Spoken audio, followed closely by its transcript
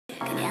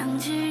Ooh.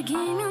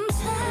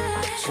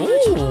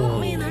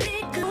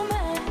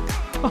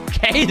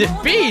 Okay, the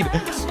beat.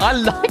 I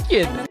like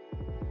it.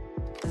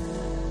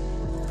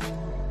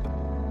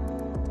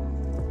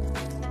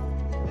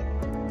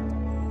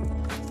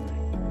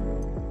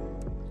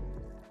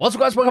 What's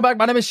up, guys? Welcome back.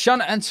 My name is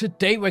Shun, and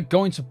today we're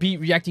going to be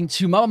reacting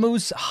to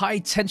MAMAMOO's High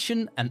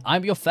Tension, and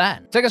I'm your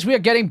fan. So, guys, we are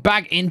getting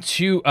back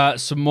into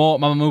some more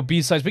MAMAMOO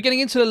B-sides. We're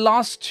getting into the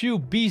last two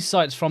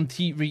B-sides from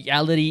the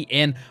Reality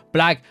in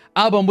Black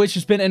album, which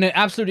has been an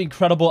absolutely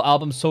incredible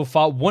album so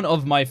far. One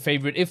of my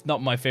favorite, if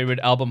not my favorite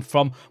album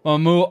from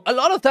MAMAMOO. A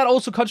lot of that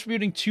also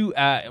contributing to,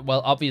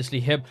 well, obviously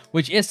Hip,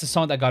 which is the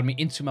song that got me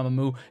into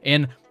MAMAMOO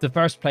in the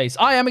first place.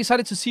 I am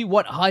excited to see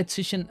what High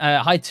Tension,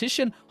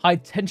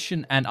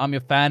 and I'm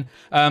Your Fan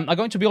are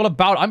going to be all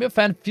about. I'm Your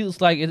Fan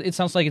feels like, it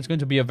sounds like it's going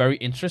to be a very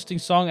interesting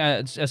song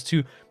as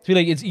to feel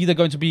like it's either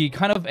going to be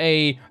kind of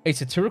a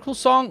satirical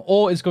song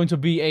or it's going to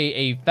be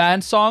a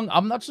fan song.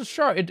 I'm not so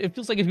sure. It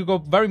feels like it could go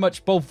very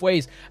much both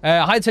ways.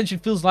 High Tension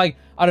feels like,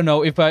 I don't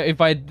know, if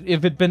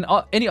it'd been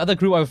any other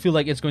group, I would feel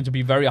like it's going to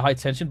be very high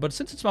tension. But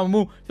since it's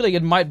MAMAMOO, I feel like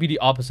it might be the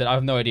opposite. I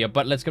have no idea.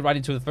 But let's get right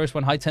into the first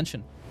one, High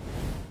Tension.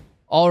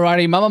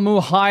 Alrighty,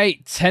 MAMAMOO High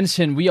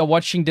Tension. We are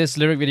watching this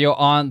lyric video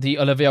on the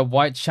Olivia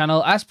White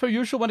channel. As per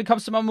usual, when it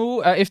comes to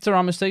MAMAMOO, if there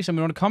are mistakes, let me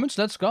know in the comments.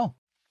 Let's go.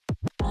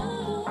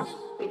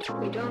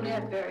 We don't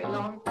have very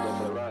long.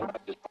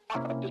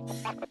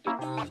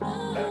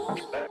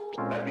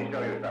 Let me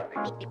show you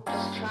something.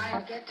 Try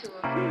and get to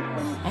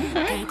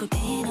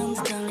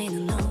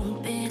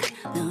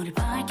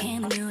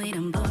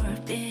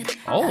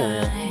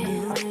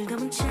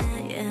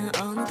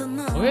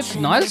Oh, it's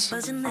nice.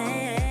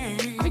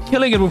 They're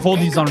killing it with all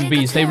these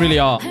R&Bs. They really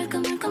are. I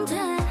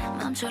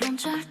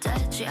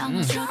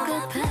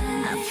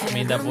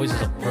mean, that voice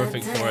is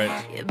perfect for it.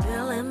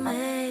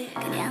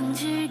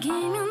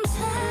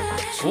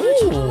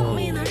 Ooh.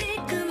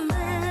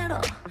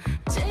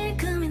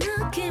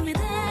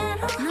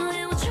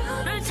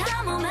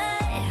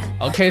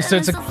 Okay, so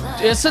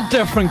it's a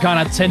different kind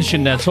of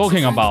tension they're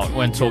talking about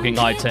when talking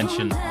high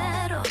tension.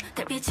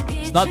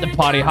 It's not the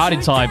party hardy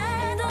type.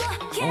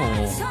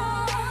 Oh.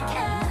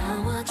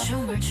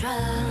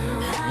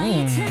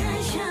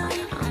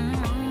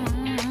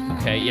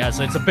 Okay, yeah,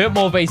 so it's a bit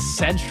more of a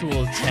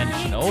sensual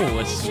tension. Oh,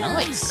 it's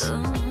nice.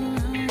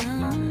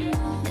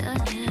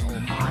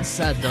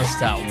 Asa does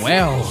that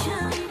well.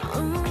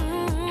 Ooh.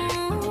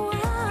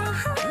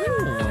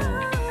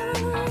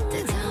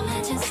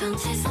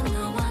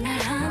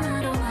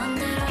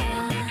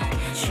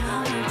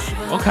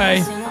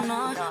 Okay.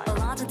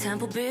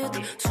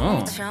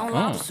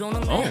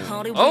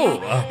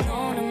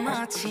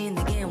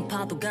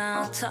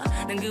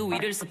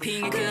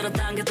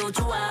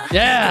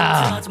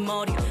 Yeah.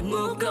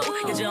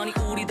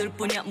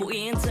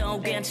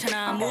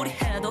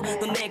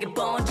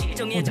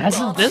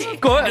 This is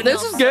good.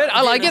 This is good.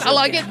 I like it. I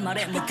like it.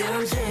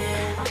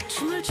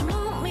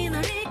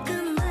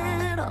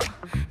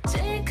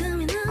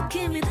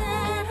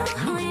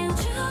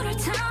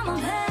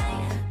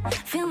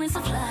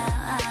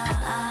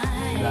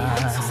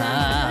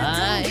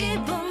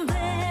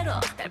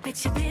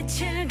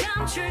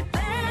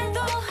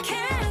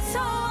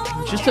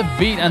 Just a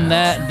beat and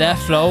their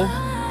flow.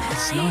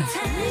 It's nice.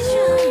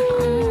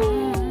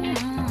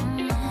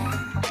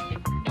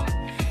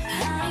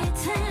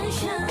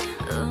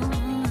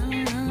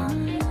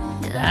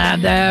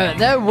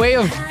 Their way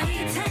of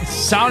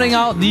sounding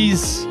out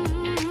these,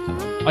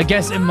 I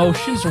guess,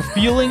 emotions or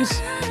feelings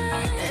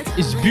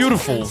is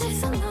beautiful.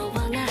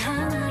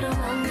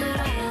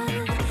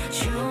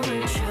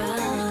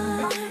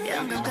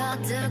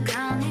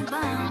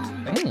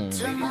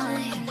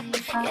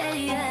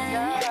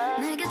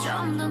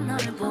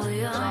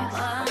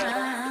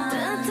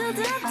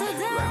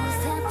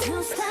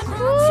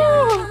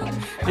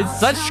 It's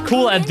such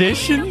cool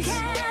additions.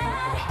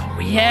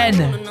 Man.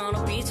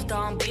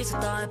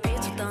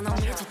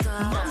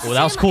 Oh,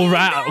 that was cool.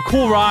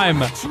 Cool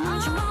rhyme.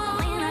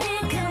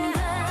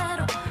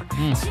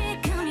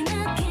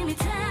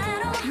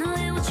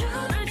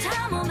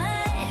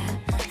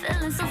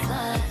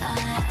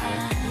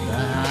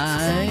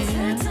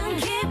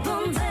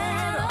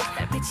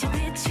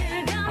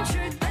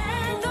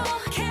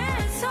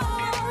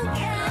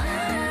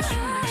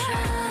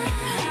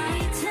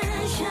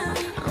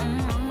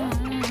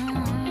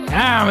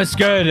 Damn, it's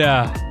good.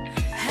 I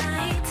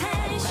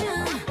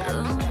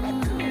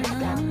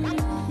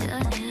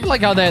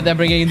like how they're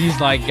bringing in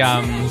these like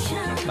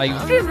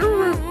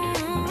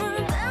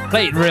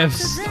plate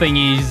riffs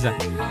thingies.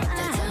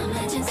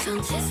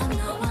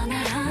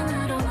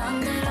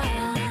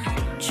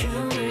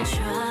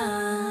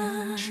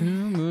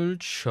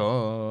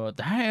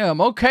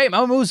 Damn. Okay,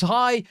 MAMAMOO's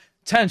High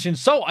Tension.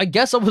 So I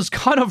guess I was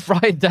kind of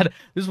right that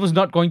this was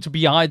not going to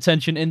be high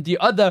tension in the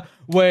other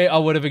way I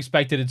would have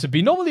expected it to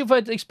be. Normally, if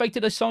I'd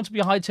expected a song to be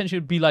high tension,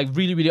 it'd be like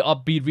really, really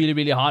upbeat, really,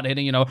 really hard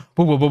hitting, you know,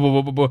 boo, boo, boo,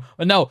 boo, boo, boo, boo.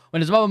 But no,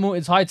 when it's MAMAMOO,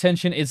 it's high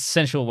tension, it's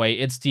sensual way.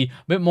 It's the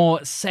bit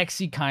more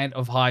sexy kind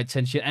of high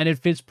tension, and it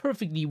fits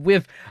perfectly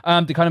with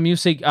the kind of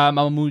music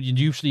MAMAMOO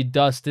usually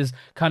does. This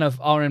kind of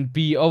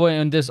R&B over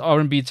in this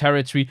R&B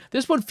territory.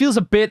 This one feels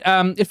a bit,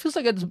 it feels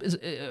like it's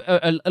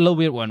a little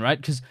weird one, right?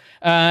 Because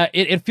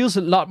it feels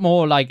a lot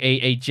more like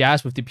a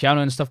jazz with the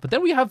piano and stuff. But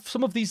then we have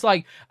some of these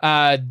like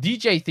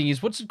DJ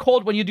thingies. What's it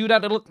called when you do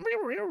that little?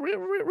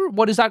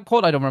 What is that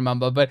called? I don't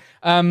remember. But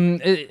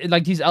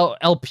like these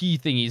LP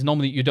thingies.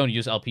 Normally you don't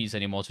use LPs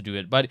anymore to do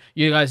it, but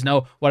you guys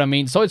know what I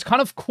mean. So it's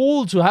kind of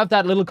cool to have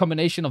that little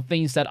combination of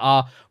things that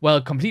are,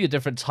 well, completely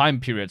different time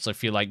periods, I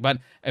feel like. But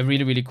a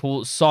really, really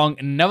cool song,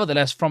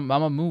 nevertheless, from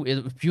MAMAMOO.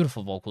 Is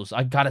beautiful vocals.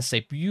 I gotta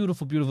say,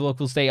 beautiful, beautiful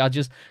vocals. They are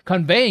just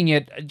conveying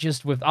it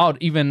just without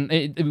even,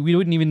 we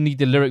wouldn't even need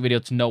the lyric video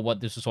to know what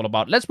this is all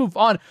about. Let's move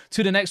on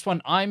to the next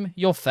one. I'm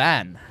Your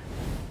Fan.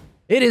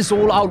 It is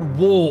all out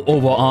war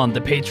over on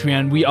the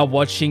Patreon. We are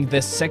watching The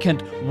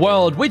Second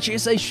World, which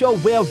is a show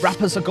where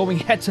rappers are going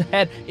head to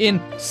head in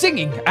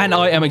singing, and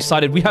I am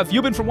excited. We have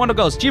Yubin from Wonder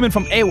Girls, Jimin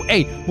from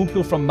AOA,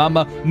 Moonpil from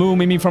MAMAMOO,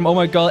 Mimi from Oh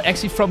My Girl,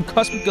 Exy from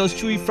Cosmic Girls,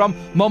 Chui from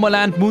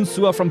Momoland,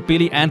 Moonsua from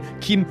Billy, and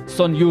Kim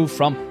Sonyu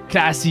from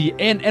Classy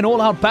in an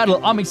all-out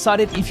battle. I'm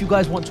excited. If you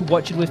guys want to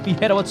watch it with me,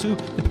 head over to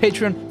the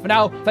Patreon. For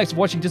now, thanks for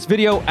watching this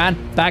video, and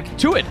back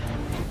to it.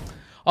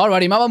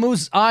 Alrighty,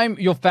 MAMAMOO's I'm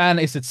Your Fan.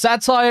 Is it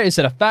satire? Is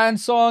it a fan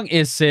song?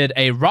 Is it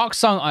a rock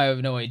song? I have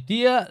no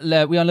idea.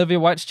 We on Olivia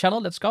White's channel.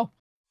 Let's go.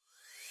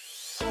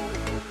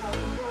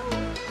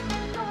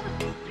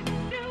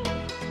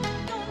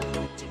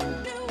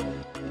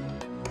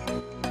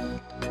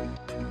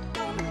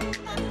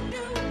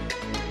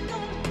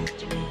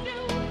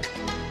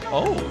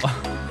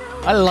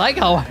 Oh, I like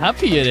how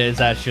happy it is,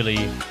 actually.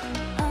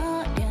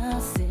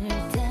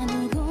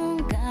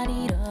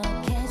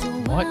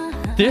 What?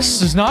 This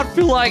does not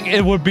feel like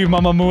it would be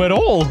MAMAMOO at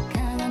all,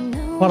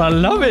 but I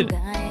love it.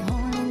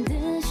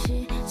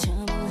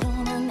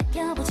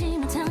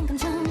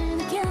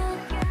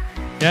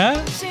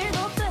 Yeah?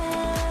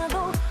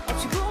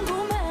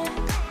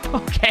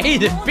 Okay,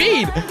 the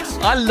beat.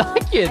 I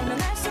like it.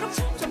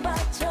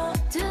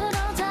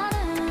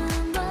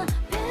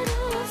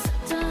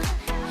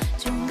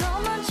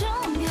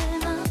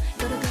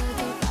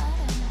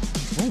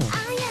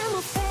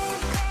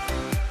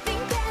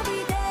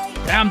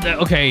 Damn,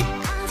 okay.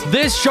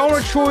 This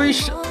genre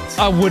choice,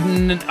 I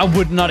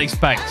would not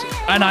expect,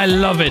 and I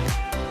love it.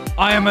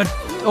 I am a,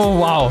 oh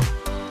wow.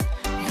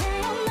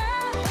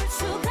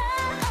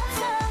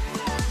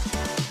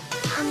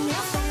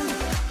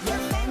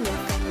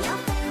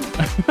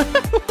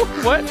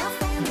 What?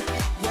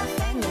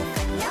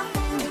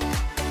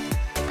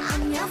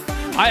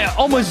 I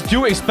almost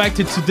do expect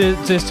it to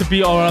this to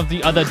be one of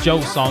the other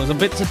Joe songs, a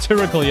bit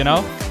satirical, you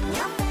know.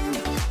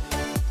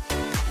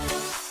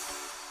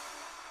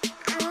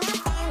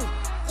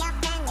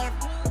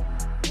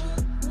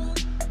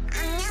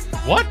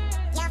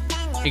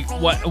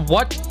 What?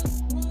 What?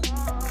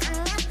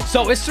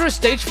 So is there a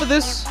stage for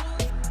this?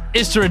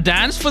 Is there a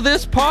dance for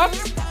this part?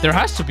 There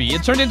has to be.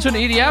 It turned into an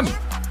EDM.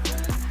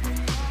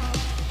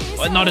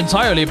 Well, not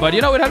entirely, but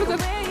you know, it had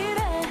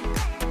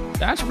a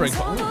dance break.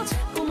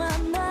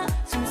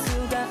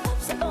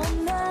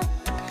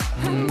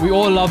 We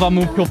all love our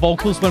Moonpil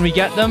vocals when we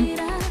get them.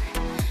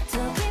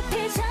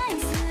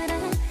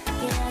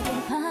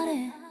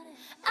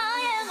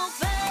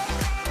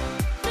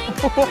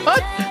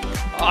 What?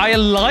 I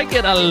like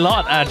it a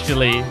lot,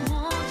 actually.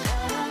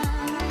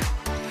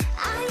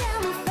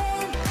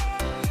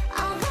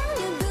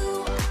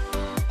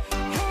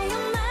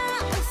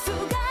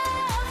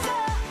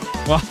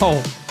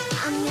 Wow.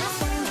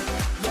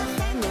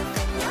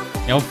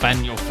 Your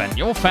fan, your fan,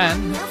 your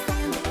fan.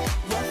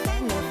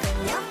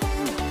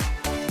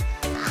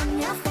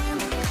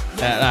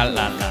 La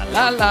la la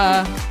la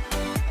la.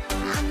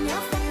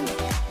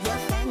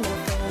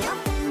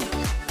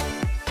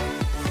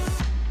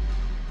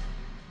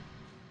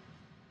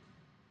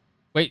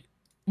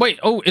 Wait,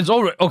 oh, it's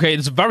already, okay,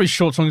 it's a very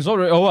short song. It's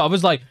already, oh, I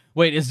was like,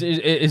 wait,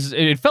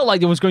 it felt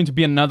like there was going to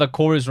be another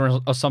chorus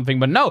or something,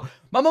 but no.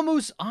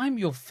 MAMAMOO's I'm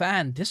Your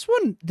Fan. This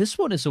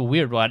one is a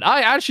weird one.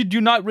 I actually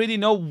do not really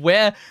know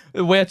where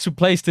to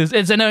place this.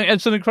 It's an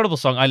incredible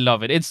song. I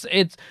love it. It's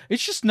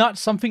just not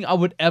something I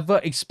would ever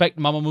expect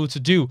MAMAMOO to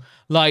do.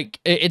 Like,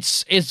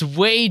 it's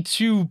way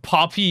too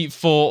poppy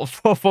for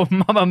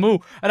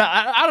MAMAMOO. And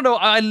I don't know,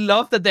 I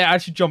love that they're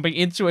actually jumping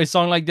into a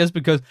song like this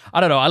because, I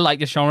don't know, I like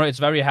the genre. It's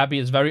very happy,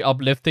 it's very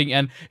uplifting,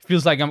 and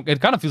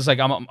it kind of feels like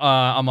I'm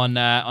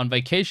on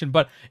vacation,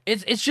 but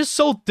it's just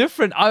so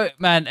different.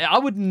 Man, I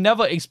would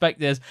never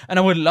expect this, and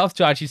I would love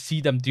to actually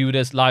see them do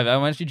this live.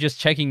 I'm actually just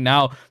checking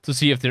now to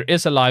see if there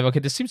is a live. Okay,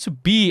 there seems to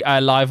be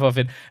a live of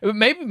it.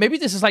 Maybe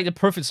this is like the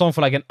perfect song for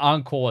like an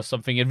encore or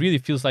something. It really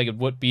feels like it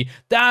would be.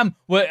 Damn,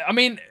 well, I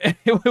mean,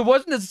 it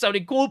wasn't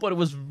necessarily cool, but it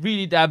was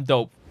really damn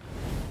dope.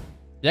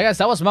 Yeah, guys,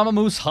 that was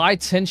MAMAMOO's High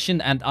Tension,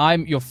 and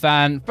I'm your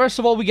fan. First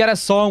of all, we get a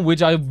song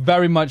which I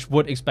very much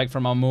would expect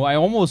from MAMAMOO. I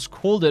almost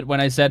called it when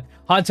I said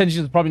High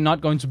Tension is probably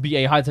not going to be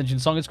a High Tension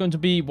song. It's going to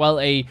be, well,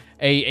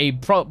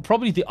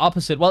 probably the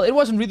opposite. Well, it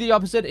wasn't really the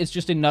opposite. It's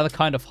just another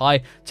kind of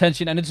high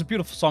tension, and it's a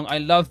beautiful song. I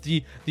love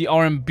the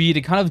R&B,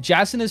 the kind of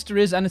jazziness there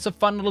is, and it's a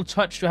fun little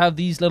touch to have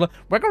these little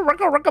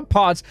record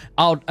parts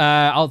out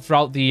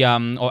throughout the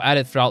or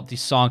added throughout the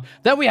song.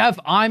 Then we have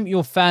I'm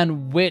Your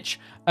Fan, which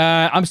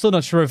I'm still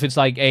not sure if it's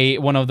like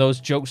one of those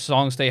joke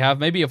songs they have.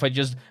 Maybe if I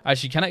just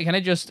actually can I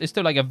just, is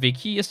there like a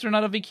wiki? Is there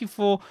not a wiki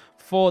for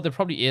there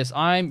probably is.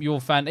 I'm Your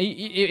Fan.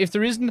 If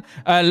there isn't,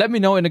 let me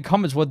know in the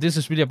comments what this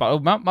is really about. Oh,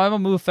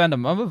 MAMAMOO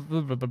fandom.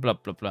 Blah, blah,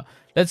 blah, blah.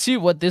 Let's see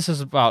what this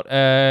is about.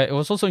 It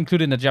was also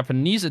included in the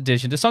Japanese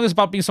edition. The song is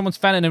about being someone's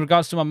fan, and in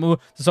regards to MAMAMOO,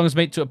 the song is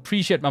made to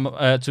appreciate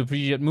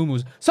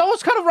Moomoo's. So I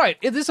was kind of right.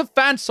 It is a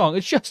fan song.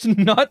 It's just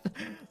not.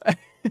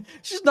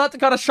 It's just not the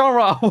kind of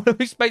genre I would have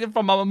expected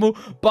from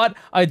MAMAMOO, but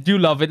I do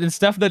love it. It's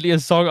definitely a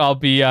song I'll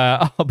be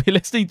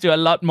listening to a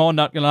lot more,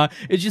 not gonna lie.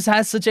 It just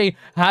has such a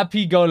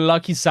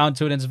happy-go-lucky sound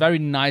to it, and it's very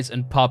nice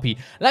and poppy.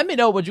 Let me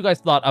know what you guys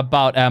thought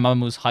about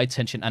MAMAMOO's High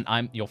Tension, and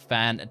I'm Your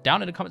Fan,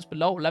 down in the comments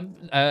below.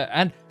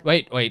 And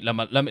wait,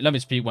 let me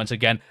speak once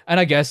again, and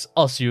I guess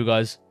I'll see you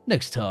guys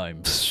next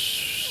time.